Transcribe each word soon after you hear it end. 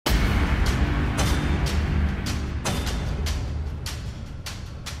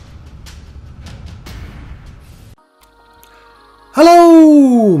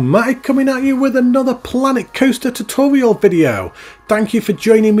Hello, Matty coming at you with another Planet Coaster tutorial video. Thank you for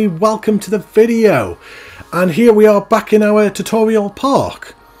joining me, welcome to the video. And here we are back in our tutorial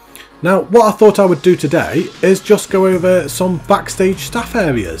park. Now what I thought I would do today is just go over some backstage staff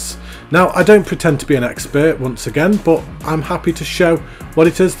areas. Now I don't pretend to be an expert once again, but I'm happy to show what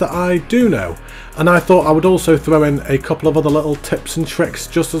it is that I do know. And I thought I would also throw in a couple of other little tips and tricks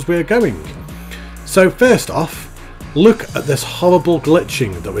just as we're going. So first off, look at this horrible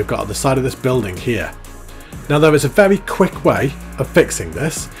glitching that we've got at the side of this building here. Now there is a very quick way of fixing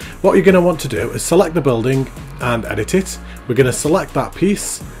this. What you're going to want to do is select the building and edit it. We're going to select that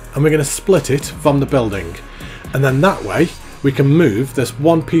piece and we're going to split it from the building. And then that way we can move this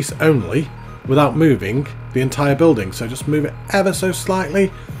one piece only without moving the entire building. So just move it ever so slightly.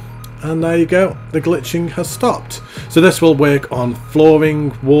 And there you go, the glitching has stopped. So this will work on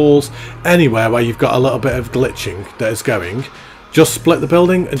flooring, walls, anywhere where you've got a little bit of glitching that is going. Just split the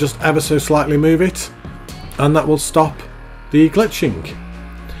building and just ever so slightly move it, and that will stop the glitching.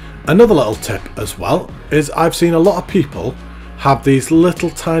 Another little tip as well is I've seen a lot of people have these little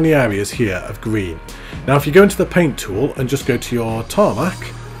tiny areas here of green. Now if you go into the paint tool and just go to your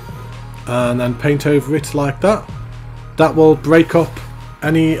tarmac and then paint over it like that, that will break up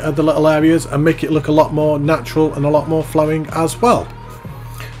any of the little areas and make it look a lot more natural and a lot more flowing as well.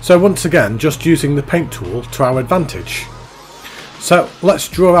 So once again, just using the paint tool to our advantage. So let's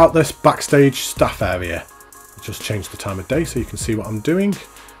draw out this backstage staff area. Just change the time of day so you can see what I'm doing.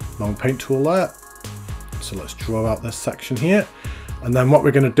 Long paint tool there. So let's draw out this section here. And then what we're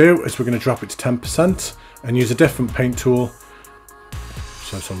going to do is we're going to drop it to 10% and use a different paint tool.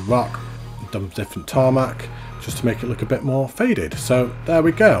 So some rock, different tarmac, just to make it look a bit more faded. So there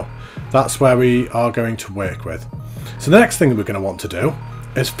we go. That's where we are going to work with. So the next thing we're going to want to do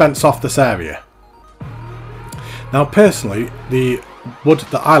is fence off this area. Now personally, the wood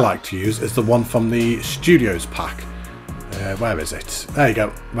that I like to use is the one from the Studios pack. Where is it? There you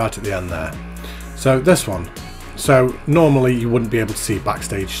go, right at the end there. So this one. So normally you wouldn't be able to see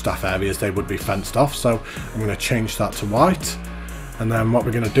backstage staff areas, they would be fenced off. So I'm going to change that to white. And then what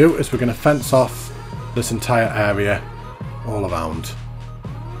we're going to do is we're going to fence off this entire area all around.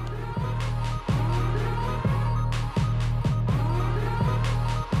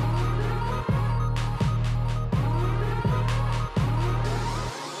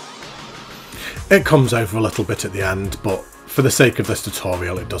 It comes over a little bit at the end, but for the sake of this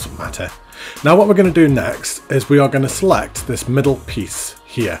tutorial it doesn't matter. Now what we're going to do next is we are going to select this middle piece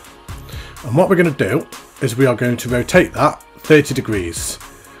here. And what we're going to do is we are going to rotate that 30 degrees.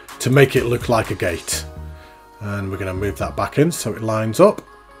 To make it look like a gate, and we're going to move that back in so it lines up.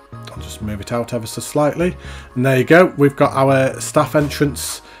 I'll just move it out ever so slightly, and there you go, we've got our staff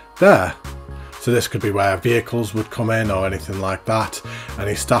entrance there. So this could be where vehicles would come in or anything like that,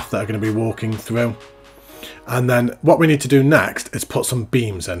 any staff that are going to be walking through. And then what we need to do next is put some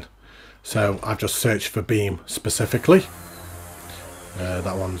beams in. So I've just searched for beam specifically.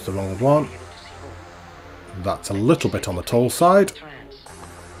 That one's the wrong one. That's a little bit on the tall side.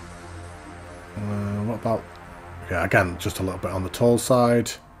 What about, yeah, again, just a little bit on the tall side.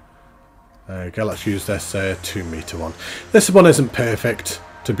 There you go, let's use this 2 meter one. This one isn't perfect,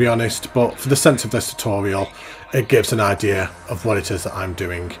 to be honest, but for the sense of this tutorial, it gives an idea of what it is that I'm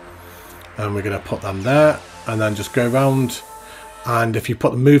doing. And we're going to put them there, and then just go around. And if you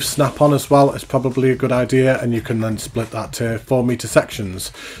put the move snap on as well, it's probably a good idea, and you can then split that to 4 meter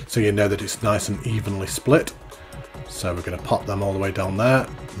sections, so you know that it's nice and evenly split. So we're going to pop them all the way down there,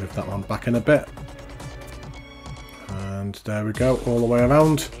 move that one back in a bit, and there we go, all the way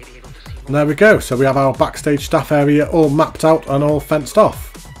around, and there we go. So we have our backstage staff area all mapped out and all fenced off.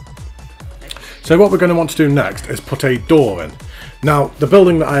 So what we're going to want to do next is put a door in. Now the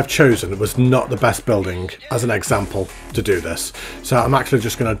building that I have chosen was not the best building as an example to do this, so I'm actually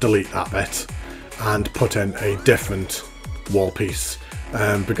just going to delete that bit and put in a different wall piece,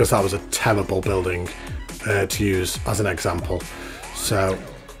 because that was a terrible building to use as an example. So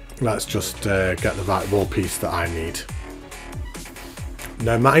let's just get the right wall piece that I need.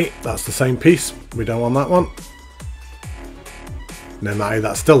 No, Matty, that's the same piece. We don't want that one. No, Matty,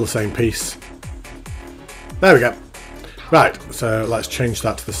 that's still the same piece. There we go. Right, so let's change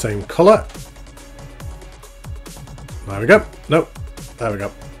that to the same colour. There we go. Nope. There we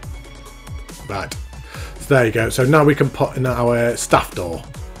go. Right. So there you go. So now we can put in our staff door.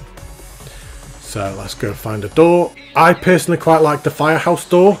 So let's go find a door. I personally quite like the firehouse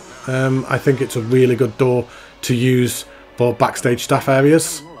door. I think it's a really good door to use for backstage staff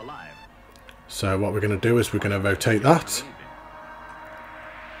areas. So what we're going to do is we're going to rotate that.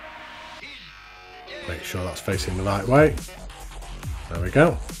 Make sure that's facing the right way. There we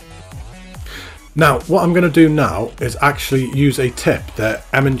go. Now, what I'm going to do now is actually use a tip that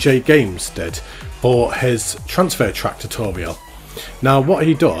M&J Games did for his transfer track tutorial. Now, what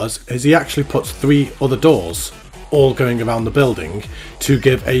he does is he actually puts 3 other doors all going around the building to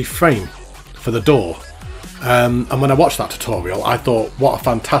give a frame for the door. And when I watched that tutorial, I thought, what a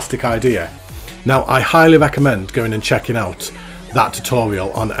fantastic idea. Now, I highly recommend going and checking out that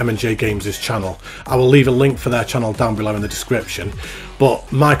tutorial on M&J Games' channel. I will leave a link for their channel down below in the description. But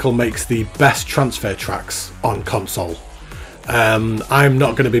Michael makes the best transfer tracks on console. I'm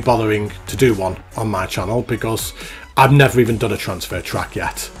not going to be bothering to do one on my channel because I've never even done a transfer track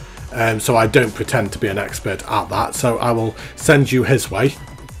yet. So I don't pretend to be an expert at that. So I will send you his way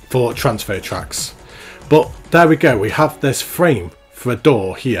for transfer tracks. But there we go. We have this frame for a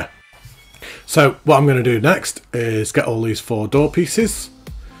door here. So what I'm going to do next is get all these 4 door pieces.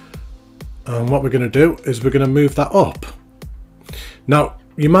 And what we're going to do is we're going to move that up. Now,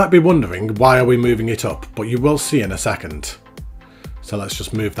 you might be wondering, why are we moving it up? But you will see in a second. So let's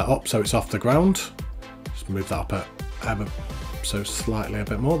just move that up so it's off the ground. Just move that up ever so slightly a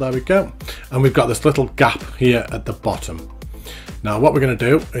bit more. There we go. And we've got this little gap here at the bottom. Now, what we're going to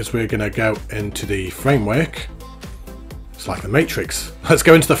do is we're going to go into the framework. It's like the Matrix. Let's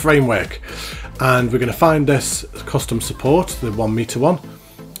go into the framework. And we're going to find this custom support, the 1 meter one.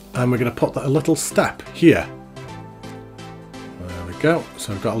 And we're going to put that a little step here. There we go.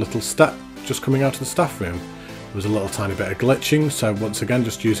 So we've got a little step just coming out of the staff room. There was a little tiny bit of glitching. So once again,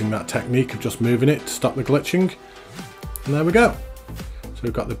 just using that technique of just moving it to stop the glitching. And there we go. So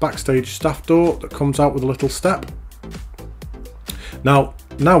we've got the backstage staff door that comes out with a little step. Now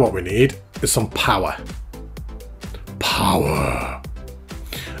what we need is some power. Power.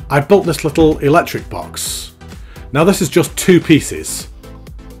 I built this little electric box. Now this is just 2 pieces.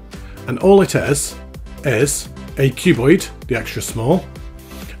 And all it is a cuboid, the extra small,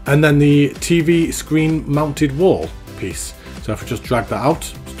 and then the TV screen mounted wall piece. So if I just drag that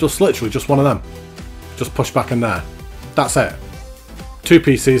out, it's just literally just one of them. Just push back in there. That's it. 2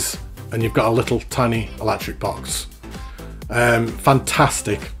 pieces and you've got a little tiny electric box.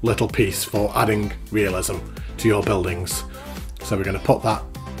 Fantastic little piece for adding realism to your buildings. So we're going to put that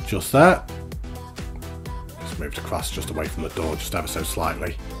just there. Just moved across just away from the door just ever so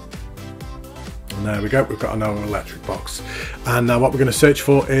slightly. And there we go, we've got another electric box. And now what we're going to search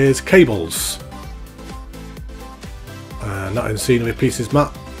for is cables. Not in scenery pieces,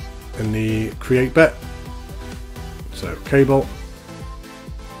 Matt, in the create bit. So cable.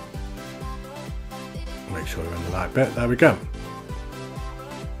 Make sure we're in the right bit, there we go.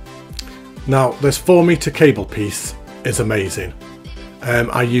 Now this 4 meter cable piece is amazing.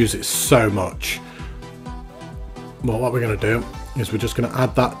 I use it so much. Well, what we're going to do is we're just going to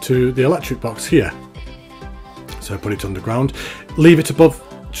add that to the electric box here. So put it underground, leave it above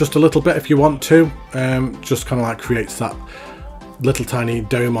just a little bit if you want to, just kind of like creates that little tiny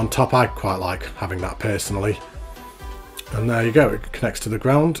dome on top. I quite like having that personally. And there you go, it connects to the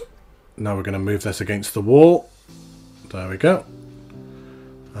ground. Now we're going to move this against the wall. There we go.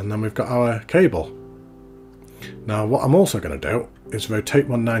 And then we've got our cable. Now what I'm also going to do is rotate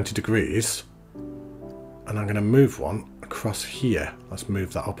 190 degrees. And I'm going to move one across here. Let's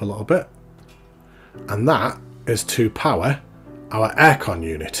move that up a little bit. And that is to power our aircon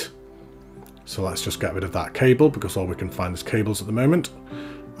unit. So let's just get rid of that cable because all we can find is cables at the moment.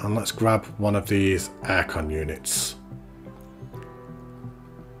 And let's grab one of these aircon units.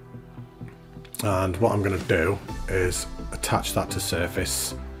 And what I'm going to do is attach that to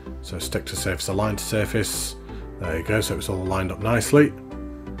surface. So stick to surface, align to surface. There you go, so it's all lined up nicely.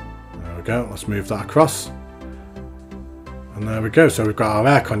 There we go, let's move that across. And there we go, so we've got our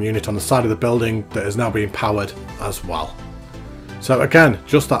aircon unit on the side of the building that is now being powered as well. So again,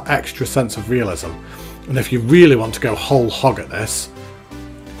 just that extra sense of realism. And if you really want to go whole hog at this,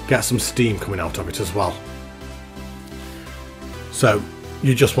 get some steam coming out of it as well. So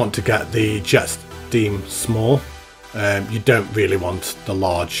you just want to get the jet steam small. You don't really want the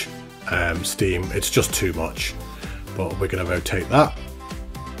large steam, it's just too much. But we're going to rotate that.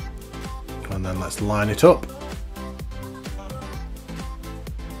 And then let's line it up.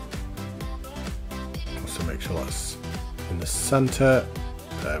 So make sure that's in the centre.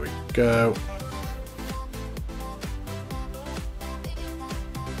 There we go.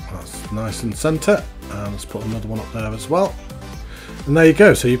 That's nice and centre. And let's put another one up there as well. And there you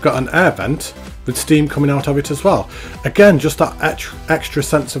go, so you've got an air vent with steam coming out of it as well. Again, just that extra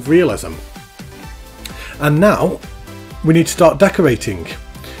sense of realism. And now we need to start decorating.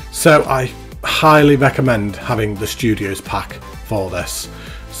 So I highly recommend having the Studios pack for this.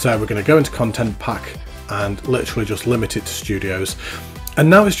 So we're going to go into content pack and literally just limit it to Studios. And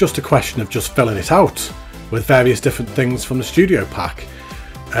now it's just a question of just filling it out with various different things from the studio pack.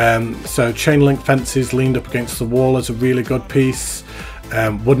 So chain link fences leaned up against the wall is a really good piece.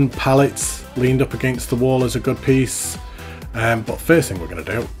 Wooden pallets leaned up against the wall is a good piece. But first thing we're going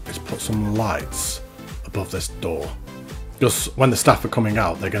to do is put some lights above this door. Just when the staff are coming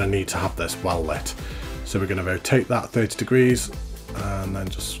out, they're going to need to have this well lit. So we're going to rotate that 30 degrees and then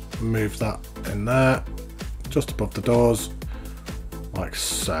just move that in there, just above the doors, like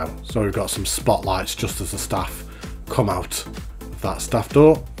so. So we've got some spotlights just as the staff come out of that staff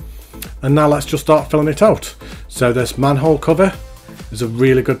door. And now let's just start filling it out. So this manhole cover is a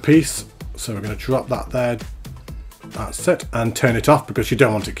really good piece. So we're going to drop that there. That's it. And turn it off because you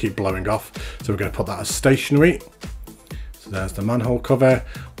don't want it to keep blowing off. So we're going to put that as stationary. So there's the manhole cover.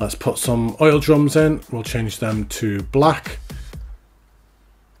 Let's put some oil drums in. We'll change them to black.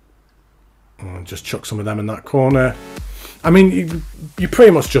 And just chuck some of them in that corner. I mean, you pretty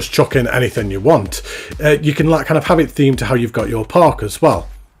much just chuck in anything you want. You can like kind of have it themed to how you've got your park as well.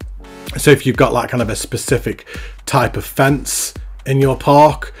 So if you've got like kind of a specific type of fence in your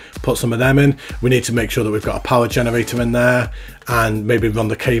park, put some of them in. We need to make sure that we've got a power generator in there and maybe run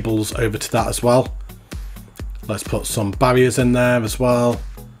the cables over to that as well. Let's put some barriers in there as well.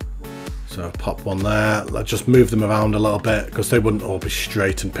 So pop one there. Let's just move them around a little bit because they wouldn't all be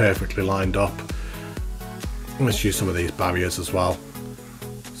straight and perfectly lined up. Let's use some of these barriers as well.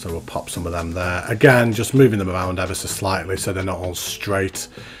 So we'll pop some of them there. Again, just moving them around ever so slightly so they're not all straight.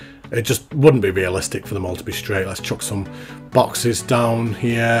 It just wouldn't be realistic for them all to be straight. Let's chuck some boxes down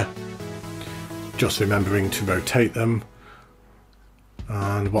here. Just remembering to rotate them.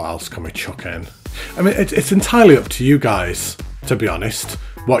 And what else can we chuck in? I mean, it's entirely up to you guys, to be honest,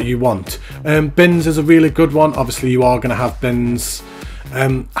 what you want. Bins is a really good one. Obviously, you are going to have bins.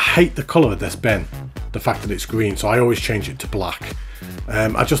 I hate the colour of this bin, the fact that it's green, so I always change it to black.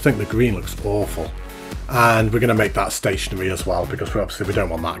 I just think the green looks awful. And we're going to make that stationary as well because obviously we don't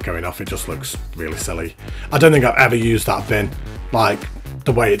want that going off. It just looks really silly. I don't think I've ever used that bin like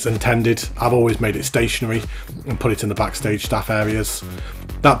the way it's intended. I've always made it stationary and put it in the backstage staff areas.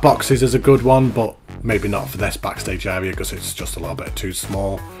 That boxes is a good one, but maybe not for this backstage area because it's just a little bit too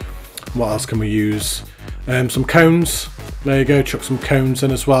small. What else can we use? Some cones. There you go, chuck some cones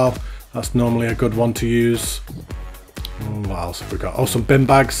in as well. That's normally a good one to use. What else have we got? Oh, some bin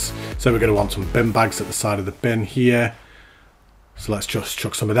bags. So we're going to want some bin bags at the side of the bin here. So let's just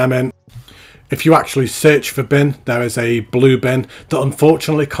chuck some of them in. If you actually search for bin, there is a blue bin that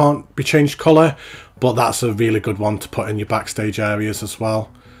unfortunately can't be changed colour, but that's a really good one to put in your backstage areas as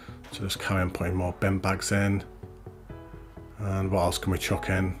well. So just carry on putting more bin bags in. And what else can we chuck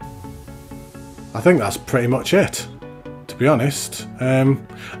in? I think that's pretty much it, to be honest. I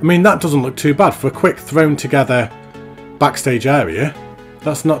mean, that doesn't look too bad for a quick thrown together backstage area.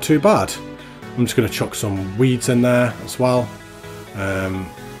 That's not too bad. I'm just going to chuck some weeds in there as well.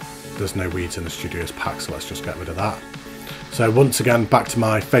 There's no weeds in the studio's pack, so let's just get rid of that. So once again, back to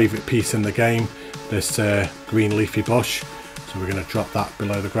my favourite piece in the game, this green leafy bush. So we're going to drop that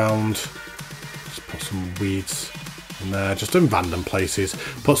below the ground. Just put some weeds in there, just in random places.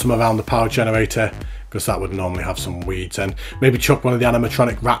 Put some around the power generator, because that would normally have some weeds in. Maybe chuck one of the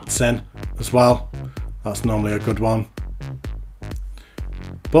animatronic rats in as well. That's normally a good one.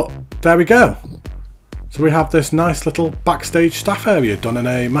 But there we go. So we have this nice little backstage staff area done in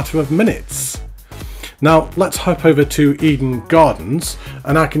a matter of minutes. Now let's hop over to Eden Gardens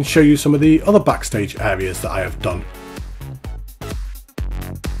and I can show you some of the other backstage areas that I have done.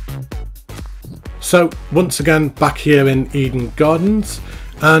 So once again, back here in Eden Gardens,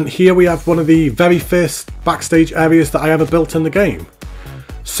 and here we have one of the very first backstage areas that I ever built in the game.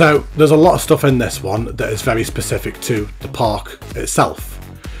 So there's a lot of stuff in this one that is very specific to the park itself.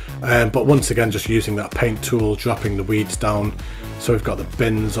 But once again, just using that paint tool, dropping the weeds down. So we've got the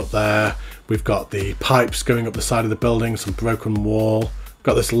bins up there. We've got the pipes going up the side of the building, some broken wall. We've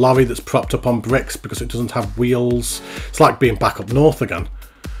got this lorry that's propped up on bricks because it doesn't have wheels. It's like being back up north again.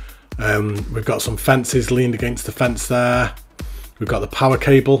 We've got some fences leaned against the fence there. We've got the power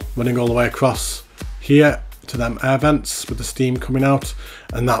cable running all the way across here to them air vents with the steam coming out,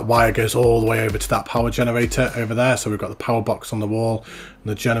 and that wire goes all the way over to that power generator over there. So we've got the power box on the wall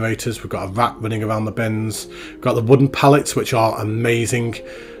and the generators. We've got a rat running around the bins. We've got the wooden pallets, which are amazing.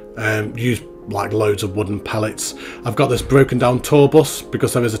 Use like loads of wooden pallets. I've got this broken down tour bus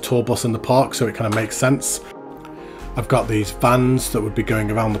because there is a tour bus in the park, so it kind of makes sense. I've got these vans that would be going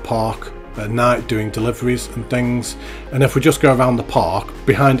around the park at night doing deliveries and things. And if we just go around the park,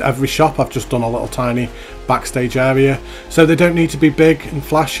 behind every shop I've just done a little tiny backstage area, so they don't need to be big and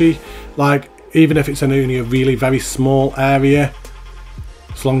flashy. Like even if it's only a really very small area,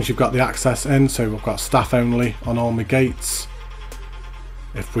 as long as you've got the access in. So we've got staff only on all my gates.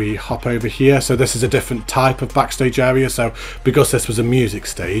 If we hop over here, so this is a different type of backstage area. So because this was a music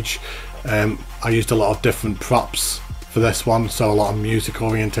stage, I used a lot of different props for this one, so a lot of music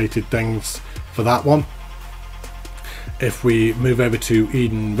orientated things for that one. If we move over to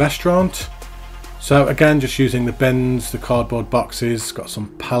Eden Restaurant, so again just using the bins, the cardboard boxes, got some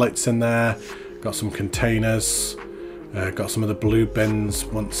pallets in there, got some containers, got some of the blue bins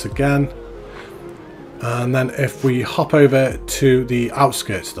once again. And then if we hop over to the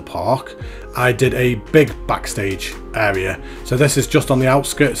outskirts of the park, I did a big backstage area. So this is just on the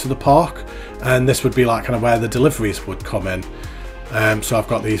outskirts of the park, and this would be like kind of where the deliveries would come in. So I've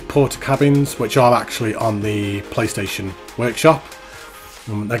got these porta cabins, which are actually on the PlayStation Workshop.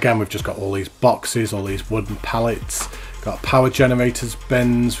 Again, we've just got all these boxes, all these wooden pallets, got power generators,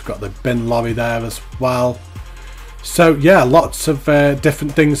 bins, we've got the bin lorry there as well. So yeah, lots of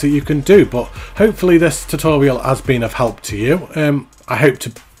different things that you can do, but hopefully this tutorial has been of help to you. I hope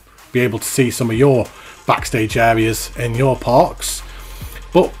to be able to see some of your backstage areas in your parks.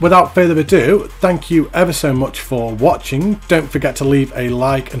 But without further ado, thank you ever so much for watching. Don't forget to leave a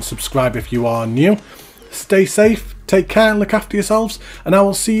like and subscribe if you are new. Stay safe, take care, look after yourselves, and I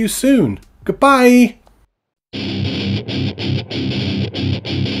will see you soon. Goodbye!